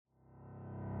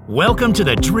Welcome to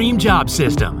the Dream Job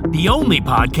System, the only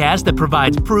podcast that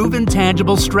provides proven,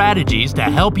 tangible strategies to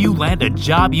help you land a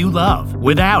job you love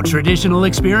without traditional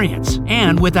experience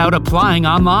and without applying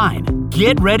online.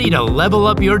 Get ready to level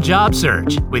up your job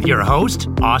search with your host,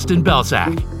 Austin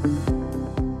Belsak.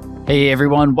 Hey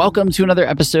everyone, welcome to another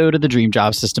episode of the Dream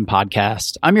Job System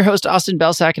podcast. I'm your host, Austin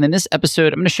Belsak, and in this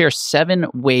episode, I'm going to share 7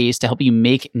 ways to help you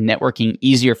make networking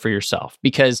easier for yourself,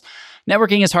 because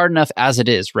networking is hard enough as it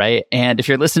is, right? And if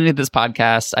you're listening to this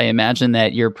podcast, I imagine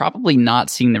that you're probably not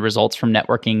seeing the results from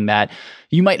networking that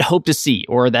you might hope to see,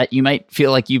 or that you might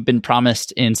feel like you've been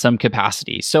promised in some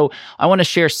capacity. So I want to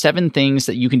share 7 things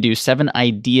that you can do, 7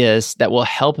 ideas that will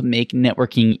help make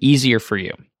networking easier for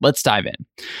you. Let's dive in.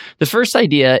 The first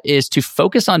idea is to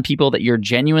focus on people that you're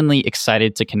genuinely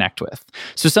excited to connect with.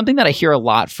 So something that I hear a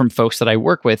lot from folks that I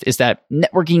work with is that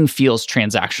networking feels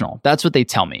transactional. That's what they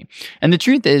tell me. And the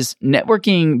truth is,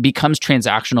 networking becomes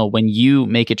transactional when you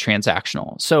make it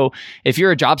transactional. So if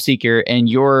you're a job seeker and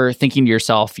you're thinking to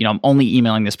yourself, I'm only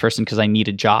emailing this person because I need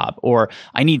a job, or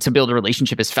I need to build a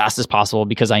relationship as fast as possible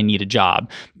because I need a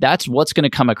job, that's what's going to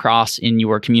come across in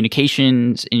your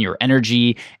communications, in your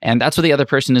energy, and that's what the other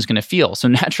person is going to feel. So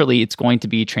naturally, it's going to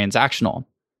be transactional.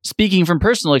 Speaking from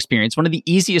personal experience, one of the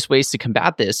easiest ways to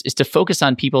combat this is to focus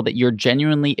on people that you're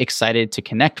genuinely excited to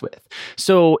connect with.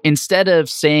 So instead of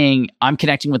saying, I'm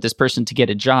connecting with this person to get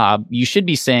a job, you should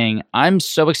be saying, I'm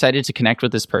so excited to connect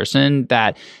with this person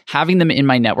that having them in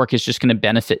my network is just going to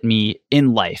benefit me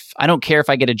in life. I don't care if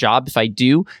I get a job. If I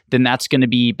do, then that's going to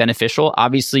be beneficial.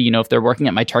 Obviously, if they're working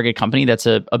at my target company, that's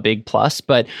a big plus.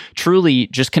 But truly,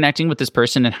 just connecting with this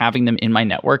person and having them in my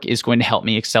network is going to help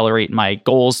me accelerate my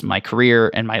goals, my career,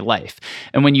 and my life.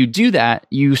 And when you do that,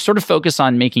 you sort of focus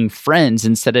on making friends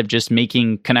instead of just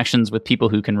making connections with people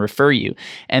who can refer you.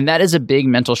 And that is a big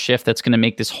mental shift that's going to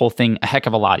make this whole thing a heck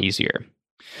of a lot easier.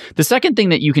 The second thing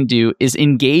that you can do is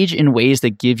engage in ways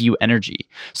that give you energy.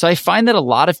 So I find that a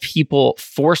lot of people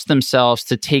force themselves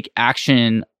to take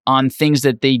action on things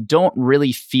that they don't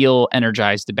really feel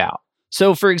energized about.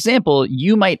 So for example,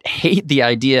 you might hate the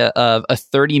idea of a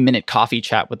 30-minute coffee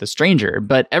chat with a stranger,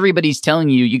 but everybody's telling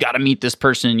you, you got to meet this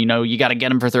person, you got to get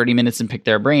them for 30 minutes and pick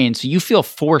their brain. So you feel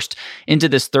forced into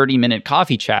this 30-minute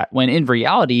coffee chat, when in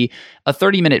reality, a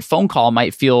 30-minute phone call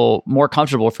might feel more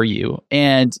comfortable for you.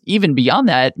 And even beyond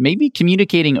that, maybe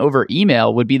communicating over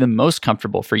email would be the most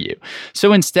comfortable for you.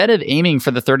 So instead of aiming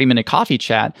for the 30-minute coffee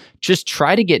chat, just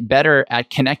try to get better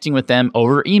at connecting with them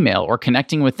over email, or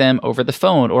connecting with them over the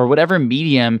phone, or whatever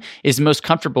medium is most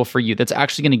comfortable for you that's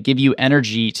actually going to give you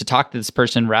energy to talk to this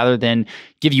person, rather than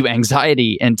give you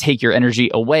anxiety and take your energy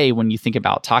away when you think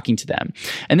about talking to them.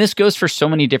 And this goes for so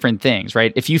many different things,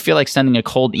 right? If you feel like sending a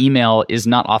cold email is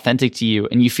not authentic to you,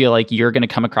 and you feel like you're going to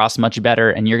come across much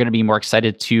better and you're going to be more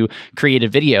excited to create a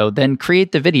video, then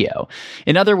create the video.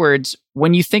 In other words,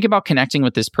 when you think about connecting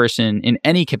with this person in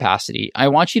any capacity, I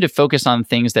want you to focus on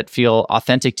things that feel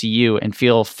authentic to you and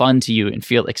feel fun to you and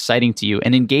feel exciting to you,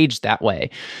 and engage that way.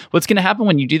 What's going to happen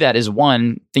when you do that is,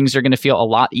 1, things are going to feel a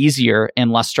lot easier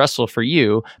and less stressful for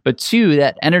you. But 2,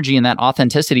 that energy and that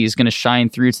authenticity is going to shine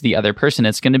through to the other person.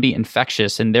 It's going to be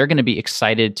infectious, and they're going to be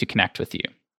excited to connect with you.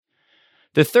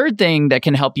 The third thing that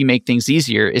can help you make things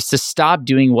easier is to stop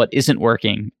doing what isn't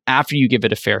working after you give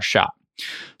it a fair shot.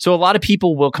 So a lot of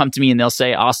people will come to me and they'll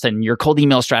say, Austin, your cold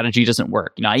email strategy doesn't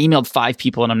work. I emailed 5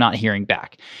 people and I'm not hearing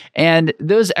back. And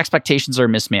those expectations are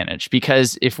mismanaged,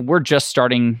 because if we're just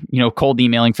starting, cold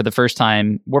emailing for the first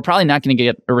time, we're probably not going to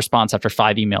get a response after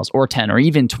 5 emails, or 10, or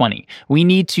even 20. We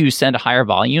need to send a higher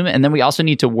volume. And then we also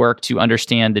need to work to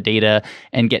understand the data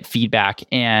and get feedback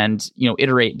and,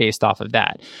 iterate based off of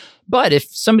that. But if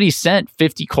somebody sent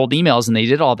 50 cold emails and they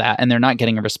did all that and they're not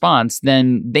getting a response,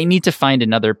 then they need to find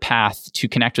another path to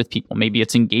connect with people. Maybe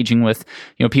it's engaging with,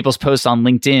 people's posts on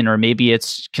LinkedIn, or maybe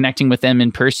it's connecting with them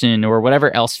in person, or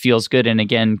whatever else feels good. And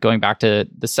again, going back to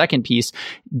the second piece,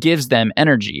 gives them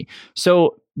energy.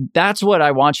 So that's what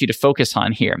I want you to focus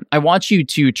on here. I want you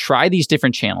to try these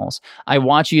different channels. I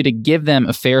want you to give them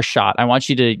a fair shot. I want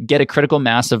you to get a critical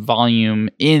mass of volume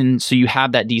in, so you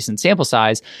have that decent sample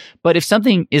size. But if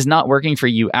something is not working for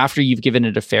you after you've given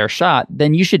it a fair shot,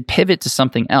 then you should pivot to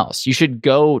something else. You should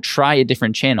go try a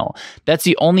different channel. That's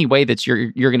the only way that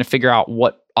you're going to figure out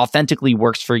what authentically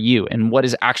works for you and what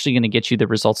is actually going to get you the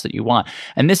results that you want.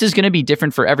 And this is going to be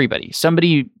different for everybody.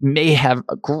 Somebody may have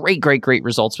great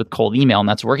results with cold email, and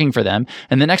that's working for them.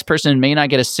 And the next person may not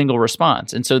get a single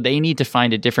response. And so they need to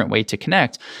find a different way to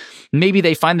connect. maybe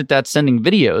they find that that's sending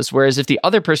videos, whereas if the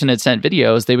other person had sent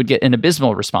videos, they would get an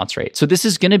abysmal response rate. So this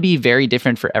is going to be very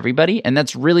different for everybody, and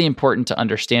that's really important to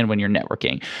understand when you're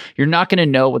networking. You're not going to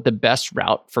know what the best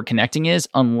route for connecting is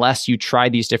unless you try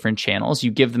these different channels,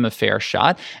 you give them a fair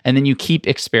shot, and then you keep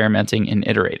experimenting and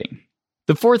iterating.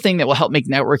 The fourth thing that will help make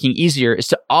networking easier is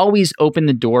to always open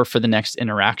the door for the next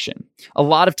interaction. A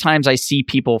lot of times I see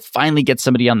people finally get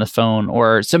somebody on the phone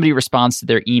or somebody responds to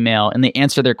their email and they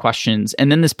answer their questions,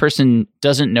 and then this person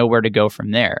doesn't know where to go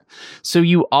from there. So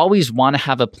you always want to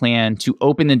have a plan to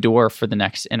open the door for the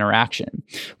next interaction.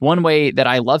 One way that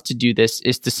I love to do this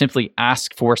is to simply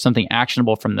ask for something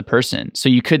actionable from the person. So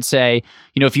you could say,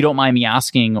 if you don't mind me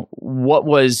asking, what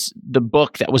was the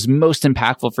book that was most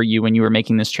impactful for you when you were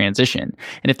making this transition?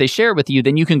 And if they share it with you,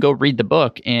 then you can go read the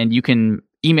book and you can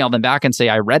email them back and say,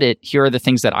 I read it. Here are the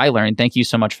things that I learned. Thank you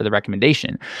so much for the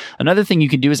recommendation. Another thing you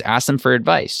can do is ask them for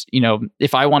advice.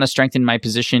 If I want to strengthen my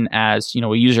position as, a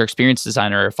user experience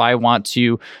designer, if I want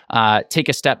to take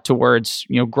a step towards,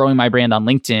 growing my brand on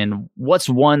LinkedIn, what's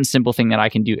one simple thing that I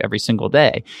can do every single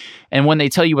day? And when they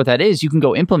tell you what that is, you can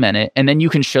go implement it and then you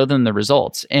can show them the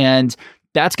results. And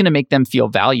that's going to make them feel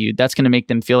valued. That's going to make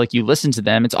them feel like you listen to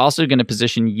them. It's also going to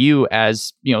position you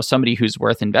as, somebody who's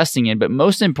worth investing in. But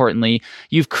most importantly,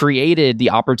 you've created the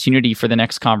opportunity for the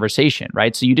next conversation,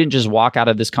 right? So you didn't just walk out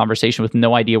of this conversation with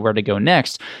no idea where to go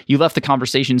next. You left the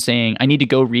conversation saying, I need to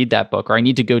go read that book, or I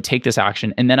need to go take this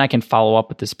action, and then I can follow up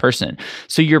with this person.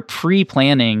 So you're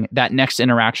pre-planning that next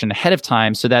interaction ahead of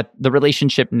time so that the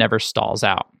relationship never stalls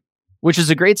out. Which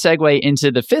is a great segue into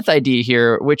the fifth idea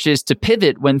here, which is to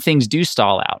pivot when things do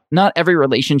stall out. Not every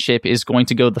relationship is going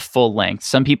to go the full length.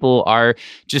 Some people are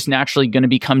just naturally going to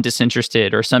become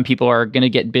disinterested, or some people are going to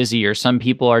get busy, or some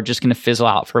people are just going to fizzle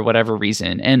out for whatever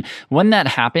reason. And when that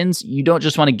happens, you don't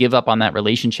just want to give up on that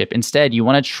relationship. Instead, you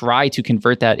want to try to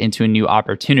convert that into a new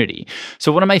opportunity.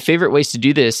 So one of my favorite ways to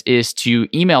do this is to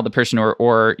email the person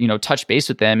or touch base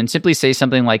with them and simply say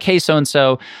something like, hey,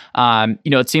 so-and-so,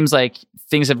 it seems like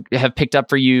things have picked up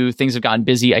for you. Things have gotten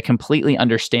busy. I completely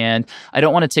understand. I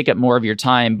don't want to take up more of your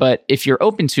time, but if you're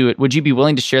open to it, would you be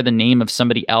willing to share the name of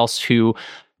somebody else who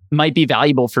might be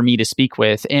valuable for me to speak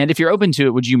with? And if you're open to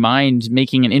it, would you mind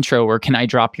making an intro, or can I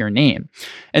drop your name?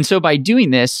 And so by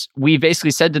doing this, we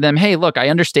basically said to them, hey, look, I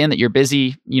understand that you're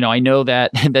busy. I know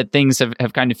that things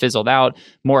have kind of fizzled out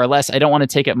more or less. I don't want to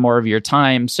take up more of your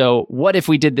time. So what if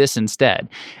we did this instead?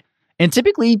 And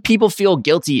typically people feel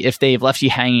guilty if they've left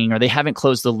you hanging or they haven't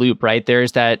closed the loop, right?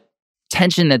 There's that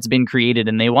tension that's been created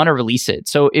and they want to release it.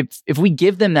 So if we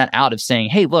give them that out of saying,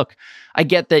 hey, look, I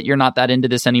get that you're not that into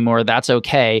this anymore. That's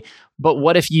okay. But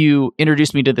what if you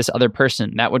introduce me to this other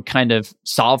person? That would kind of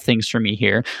solve things for me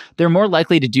here. They're more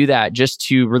likely to do that just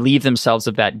to relieve themselves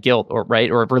of that guilt or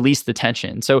release the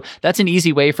tension. So that's an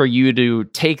easy way for you to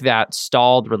take that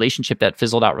stalled relationship, that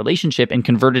fizzled out relationship, and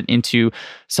convert it into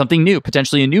something new,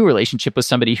 potentially a new relationship with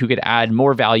somebody who could add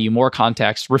more value, more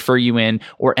context, refer you in,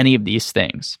 or any of these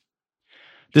things.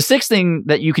 The sixth thing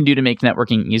that you can do to make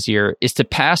networking easier is to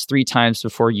pass 3 times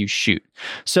before you shoot.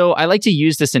 So I like to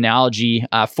use this analogy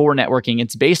for networking.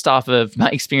 It's based off of my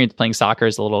experience playing soccer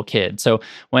as a little kid. So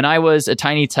when I was a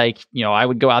tiny tyke, I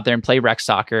would go out there and play rec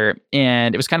soccer,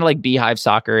 and it was kind of like beehive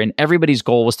soccer, and everybody's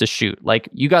goal was to shoot. Like,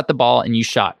 you got the ball and you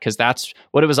shot, because that's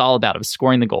what it was all about. It was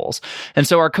scoring the goals. And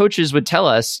so our coaches would tell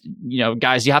us,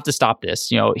 guys, you have to stop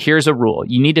this. Here's a rule.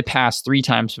 You need to pass 3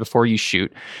 times before you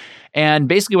shoot. And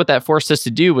basically what that forced us to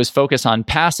do was focus on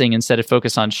passing instead of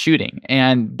focus on shooting.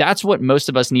 And that's what most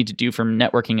of us need to do from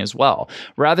networking as well.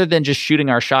 Rather than just shooting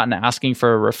our shot and asking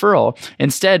for a referral,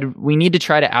 instead, we need to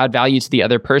try to add value to the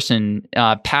other person,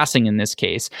 passing in this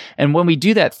case. And when we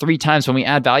do that 3 times, when we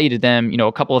add value to them,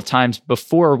 a couple of times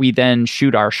before we then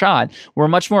shoot our shot, we're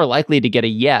much more likely to get a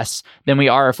yes than we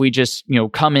are if we just,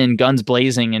 come in guns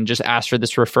blazing and just ask for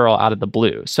this referral out of the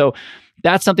blue. So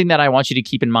that's something that I want you to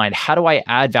keep in mind. How do I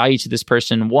add value to this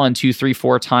person 1, 2, 3,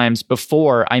 4 times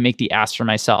before I make the ask for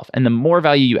myself? And the more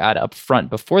value you add up front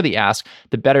before the ask,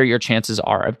 the better your chances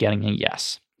are of getting a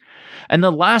yes. And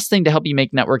the last thing to help you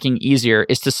make networking easier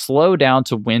is to slow down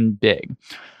to win big.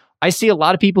 I see a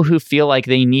lot of people who feel like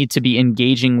they need to be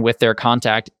engaging with their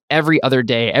contact every other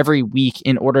day, every week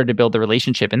in order to build the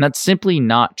relationship. And that's simply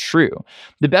not true.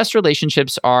 The best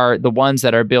relationships are the ones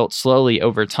that are built slowly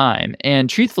over time. And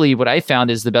truthfully, what I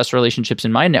found is the best relationships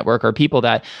in my network are people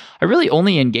that I really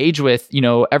only engage with,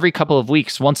 every couple of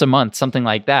weeks, once a month, something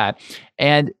like that.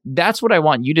 And that's what I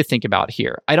want you to think about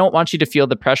here. I don't want you to feel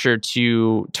the pressure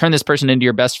to turn this person into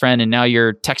your best friend and now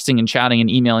you're texting and chatting and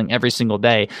emailing every single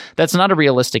day. That's not a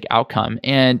realistic outcome.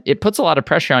 And it puts a lot of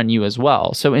pressure on you as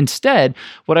well. So instead,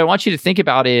 what I want you to think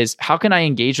about is, how can I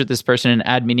engage with this person and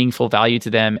add meaningful value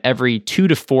to them every 2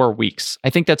 to 4 weeks?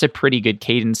 I think that's a pretty good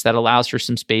cadence that allows for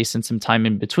some space and some time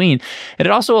in between. And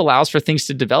it also allows for things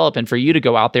to develop and for you to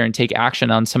go out there and take action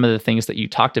on some of the things that you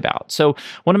talked about. So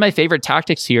one of my favorite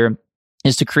tactics here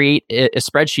is to create a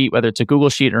spreadsheet, whether it's a Google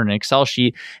Sheet or an Excel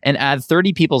sheet, and add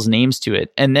 30 people's names to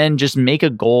it. And then just make a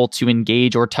goal to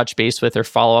engage or touch base with or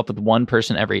follow up with one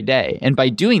person every day. And by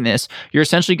doing this, you're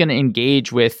essentially going to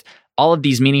engage with all of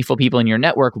these meaningful people in your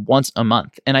network once a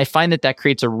month. And I find that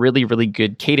creates a really, really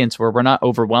good cadence where we're not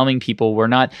overwhelming people. We're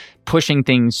not pushing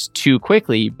things too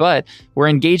quickly, but we're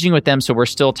engaging with them so we're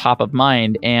still top of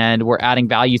mind and we're adding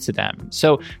value to them.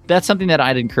 So that's something that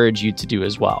I'd encourage you to do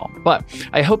as well. But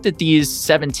I hope that these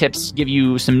 7 tips give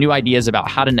you some new ideas about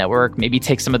how to network, maybe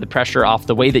take some of the pressure off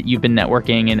the way that you've been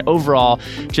networking, and overall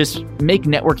just make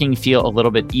networking feel a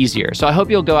little bit easier. So I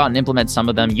hope you'll go out and implement some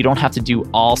of them. You don't have to do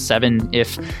all 7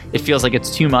 if it feels like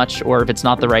it's too much or if it's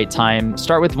not the right time.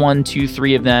 Start with 1, 2,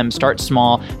 3 of them, start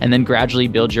small, and then gradually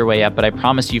build your way up. But I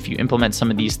promise you, if you implement some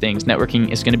of these things,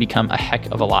 networking is going to become a heck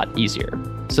of a lot easier.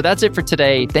 So that's it for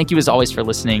today. Thank you as always for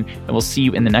listening, and we'll see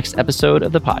you in the next episode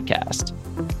of the podcast.